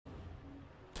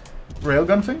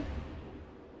railgun thing?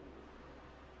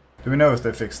 Do we know if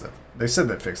they fixed it? They said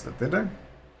they fixed it, did they?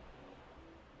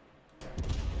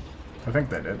 I think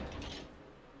they did.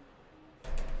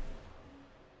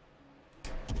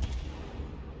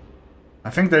 I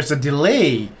think there's a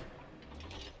delay.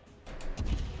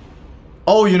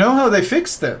 Oh, you know how they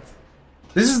fixed it?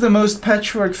 This is the most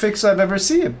patchwork fix I've ever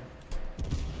seen.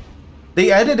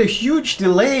 They added a huge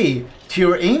delay to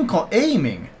your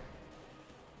aiming.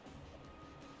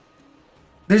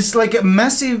 There's like a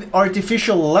massive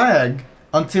artificial lag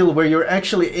until where you're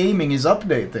actually aiming is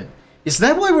updating. Is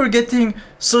that why we're getting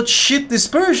such shit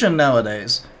dispersion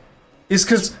nowadays? Is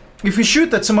because if we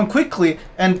shoot at someone quickly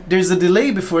and there's a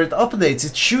delay before it updates,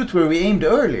 it shoots where we aimed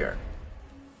earlier.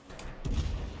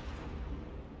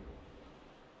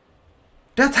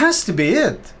 That has to be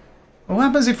it. What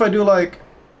happens if I do like...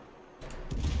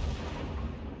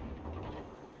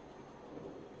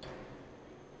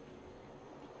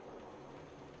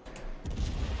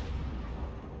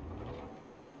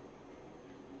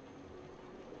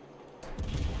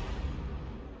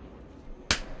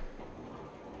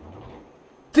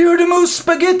 They are the most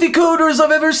spaghetti coders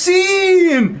I've ever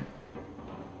seen!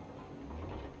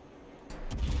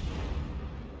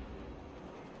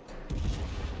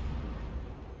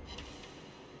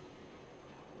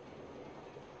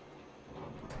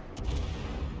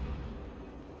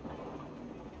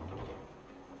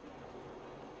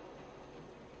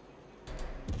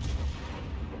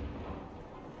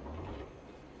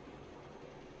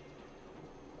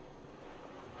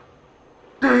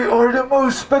 They are the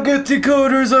most spaghetti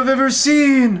coders I've ever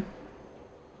seen!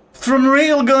 From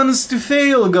railguns to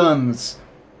fail guns.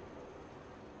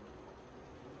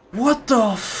 What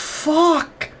the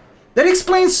fuck? That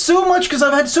explains so much, because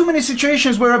I've had so many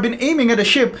situations where I've been aiming at a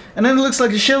ship and then it looks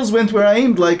like the shells went where I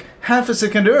aimed like half a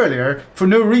second earlier for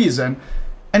no reason.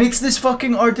 And it's this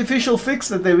fucking artificial fix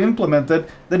that they've implemented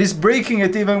that is breaking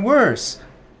it even worse.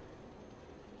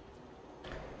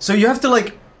 So you have to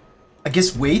like, I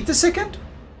guess, wait a second?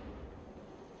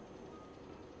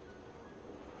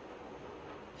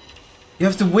 You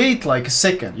have to wait like a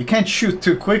second. You can't shoot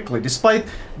too quickly. Despite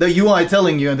the UI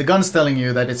telling you and the guns telling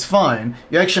you that it's fine,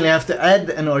 you actually have to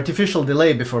add an artificial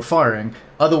delay before firing.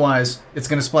 Otherwise, it's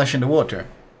gonna splash in the water.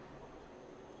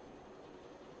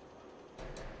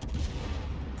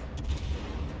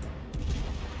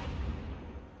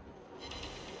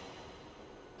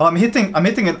 Oh, I'm hitting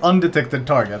an undetected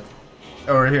target.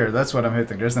 Over here, that's what I'm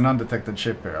hitting. There's an undetected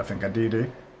ship here, I think, a DD.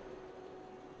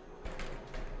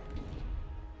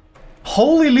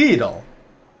 Holy Lidl!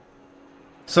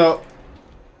 So...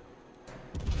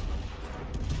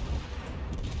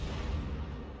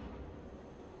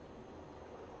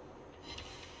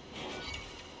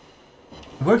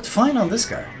 It worked fine on this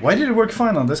guy. Why did it work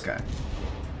fine on this guy?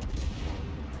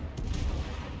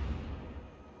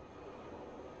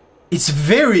 It's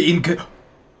very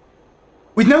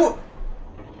Wait, no...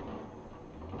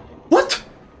 What?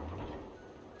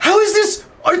 How is this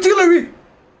artillery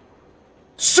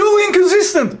so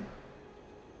inconsistent?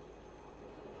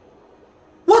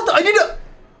 What? I did a...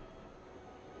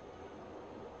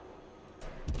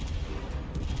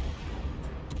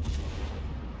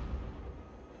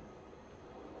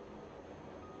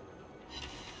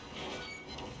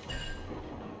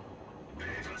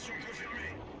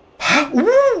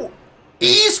 Ooh!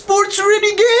 Esports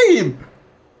ready game!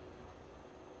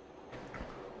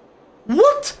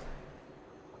 What?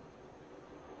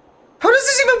 How does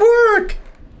this even work?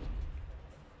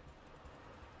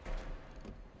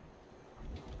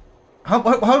 How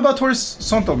about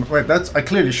horizontal? Wait, that's... I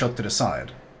clearly shot to the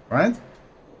side, right?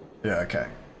 Yeah, okay.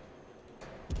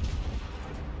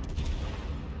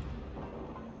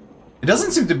 It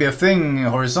doesn't seem to be a thing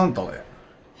horizontally.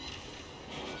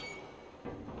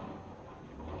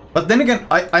 But then again,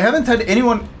 I haven't had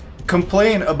anyone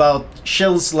complain about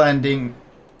shells landing.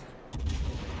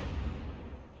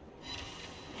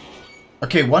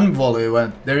 Okay, one volley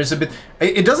went. There is a bit...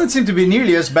 It doesn't seem to be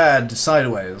nearly as bad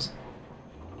sideways.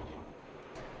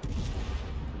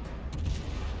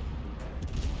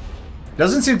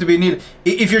 Doesn't seem to be nearly...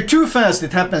 If you're too fast,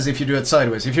 it happens if you do it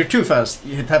sideways. If you're too fast,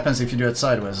 it happens if you do it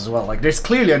sideways as well. Like, there's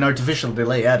clearly an artificial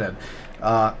delay added.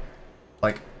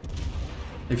 Like,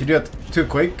 if you do it too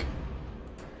quick,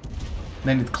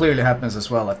 then it clearly happens as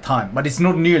well at time. But it's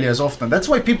not nearly as often. That's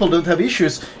why people don't have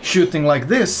issues shooting like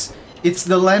this. It's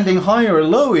the landing high or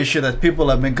low issue that people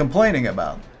have been complaining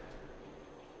about.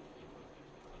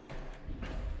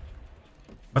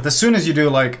 But as soon as you do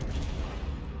like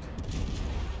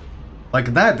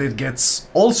that, it gets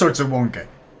all sorts of wonky.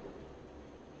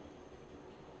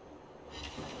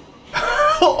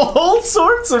 All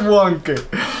sorts of wonky.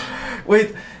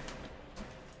 Wait.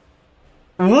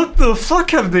 What the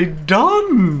fuck have they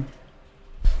done?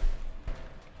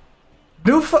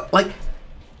 No like,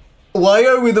 why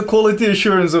are we the quality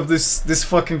assurance of this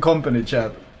fucking company,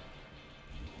 chat?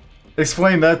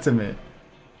 Explain that to me.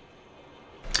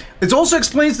 It also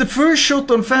explains the first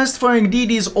shot on fast-firing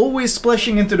DDs always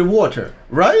splashing into the water,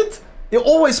 right? It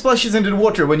always splashes into the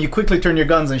water when you quickly turn your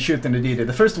guns and shoot in the DD.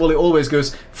 The first volley always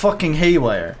goes fucking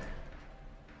haywire.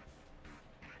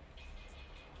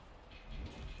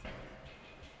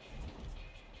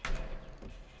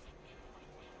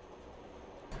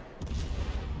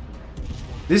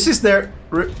 This is their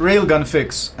railgun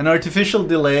fix, an artificial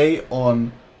delay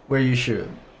on where you shoot.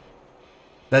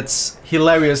 That's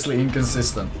hilariously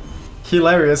inconsistent.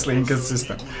 Hilariously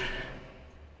inconsistent.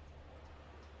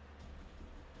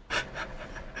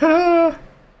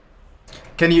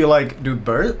 Can you like do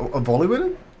a volley with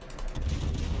it?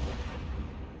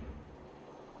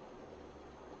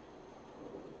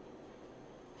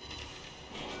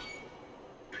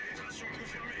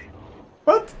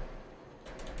 What?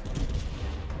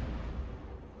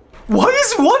 Why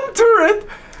is one turret?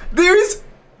 There is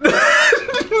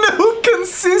no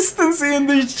consistency in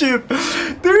this shit.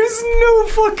 There is no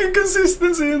fucking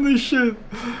consistency in this shit.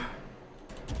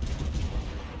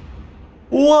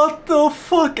 What the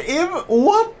fuck?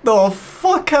 What the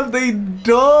fuck have they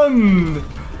done?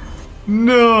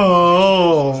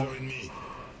 No.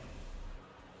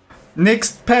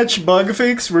 Next patch bug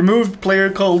fix, removed player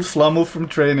called Flamu from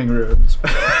training rooms.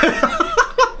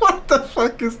 What the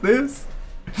fuck is this?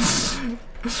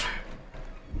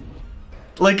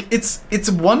 Like, it's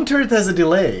one turret has a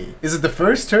delay. Is it the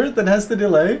first turret that has the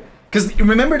delay? Because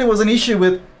remember there was an issue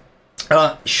with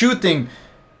shooting,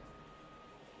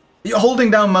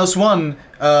 holding down mouse 1,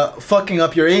 fucking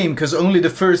up your aim because only the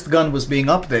first gun was being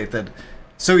updated.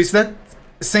 So is that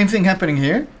the same thing happening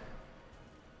here?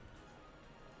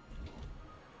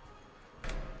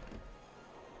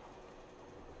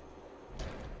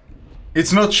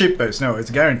 It's not ship-based, no,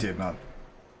 it's guaranteed not.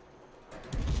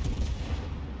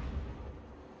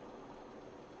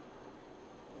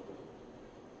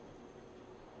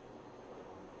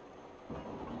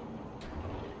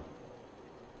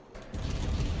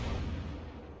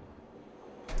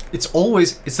 It's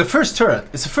always, it's the first turret.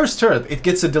 It's the first turret. It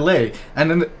gets a delay,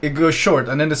 and then it goes short,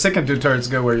 and then the second two turrets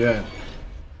go where you're at.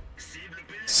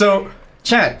 So,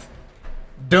 chat,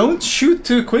 don't shoot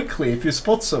too quickly if you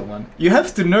spot someone. You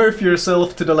have to nerf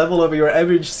yourself to the level of your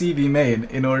average CV main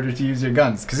in order to use your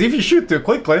guns. Because if you shoot too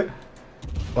quickly,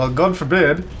 well, God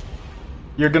forbid,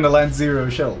 you're gonna land 0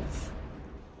 shells.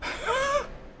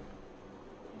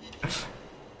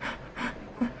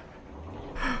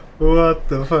 What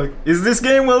the fuck? Is this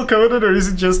game well coded or is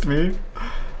it just me?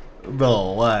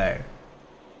 No, why?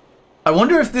 I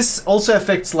wonder if this also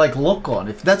affects like lock-on.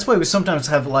 If that's why we sometimes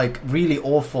have like really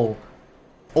awful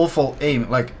aim.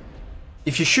 Like,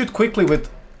 if you shoot quickly with...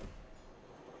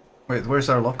 Wait, where's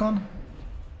our lock-on?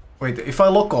 Wait, if I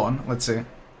lock on, let's see.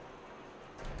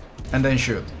 And then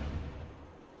shoot.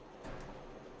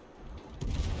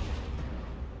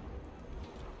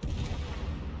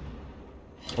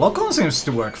 Lock-on seems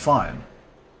to work fine,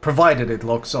 provided it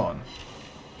locks on.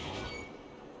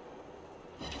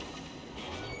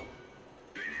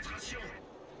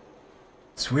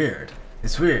 It's weird.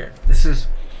 It's weird. This is...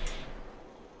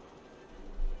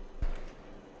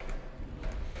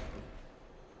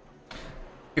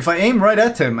 If I aim right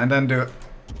at him and then do...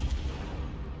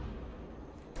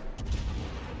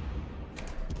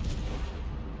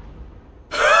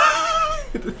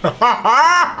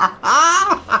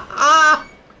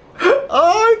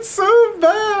 Oh, it's so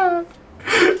bad!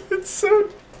 It's so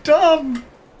dumb!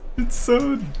 It's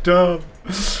so dumb.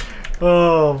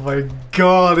 Oh my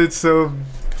god, it's so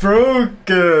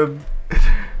broken!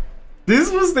 This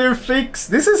was their fix.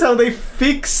 This is how they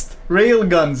fixed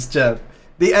railguns, chat.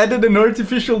 They added an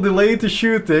artificial delay to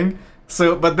shooting,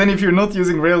 so but then if you're not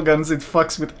using railguns, it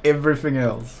fucks with everything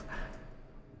else.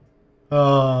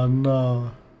 Oh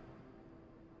no.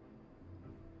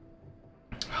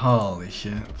 Holy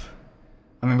shit.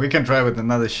 I mean, we can try with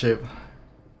another ship.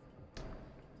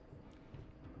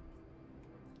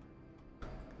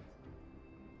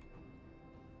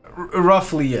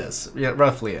 Roughly, yes. Yeah,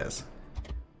 roughly, yes.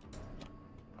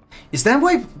 Is that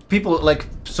why people, like,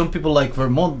 some people like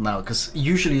Vermont now? Because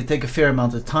usually you take a fair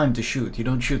amount of time to shoot. You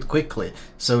don't shoot quickly,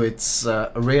 so it's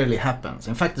rarely happens.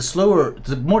 In fact,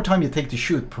 the more time you take to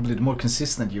shoot, probably the more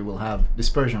consistent you will have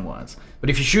dispersion-wise.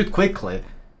 But if you shoot quickly,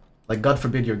 like, God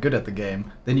forbid you're good at the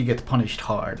game, then you get punished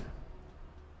hard.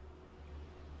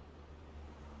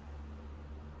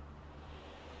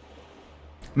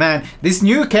 Man, this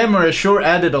new camera sure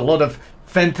added a lot of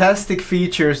fantastic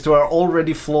features to our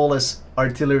already flawless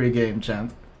artillery game,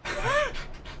 Chant.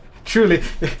 Truly.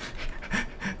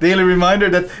 Daily reminder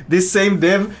that this same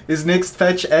dev is next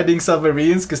patch adding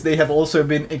submarines, because they have also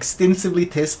been extensively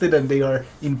tested and they are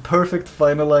in perfect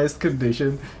finalized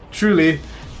condition. Truly,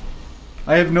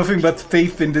 I have nothing but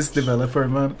faith in this developer,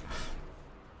 man.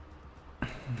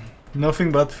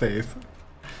 Nothing but faith.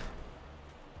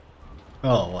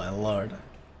 Oh my lord.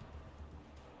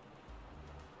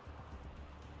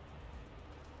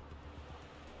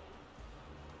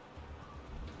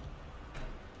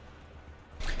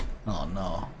 Oh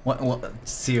no. What?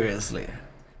 Seriously.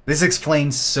 This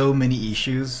explains so many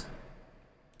issues.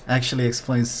 Actually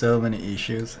explains so many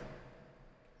issues.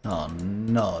 Oh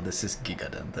no, this is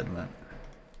gigadented, man.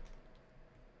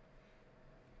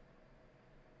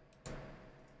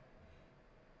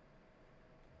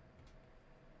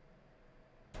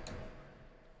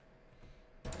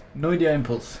 No idea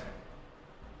impulse.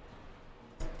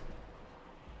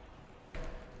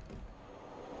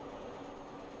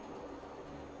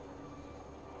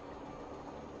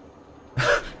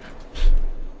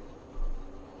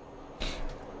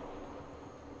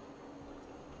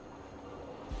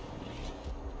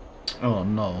 Oh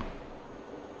no.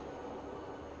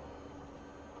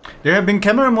 There have been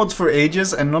camera mods for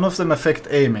ages and none of them affect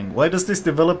aiming. Why does this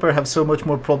developer have so much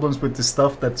more problems with this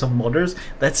stuff than some modders?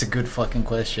 That's a good fucking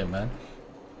question, man.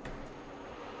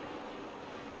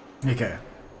 Okay.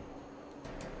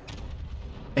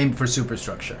 Aim for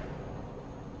superstructure.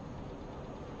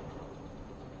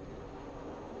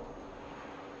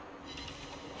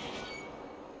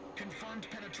 Confirmed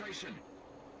penetration.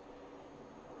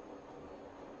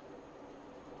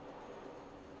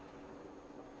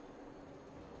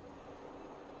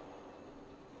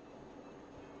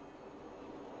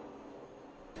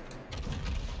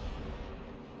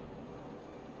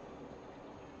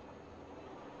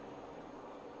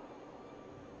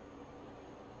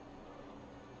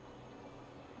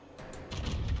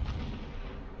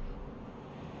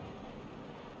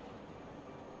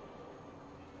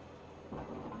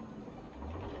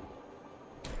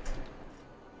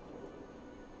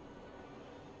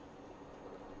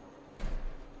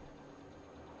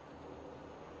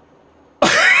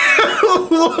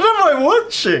 What am I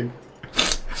watching?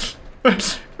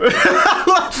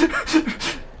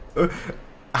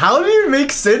 How do you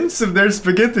make sense if there's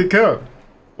spaghetti code?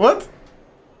 What?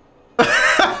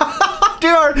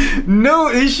 There are no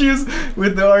issues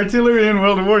with the artillery in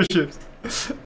World of Warships.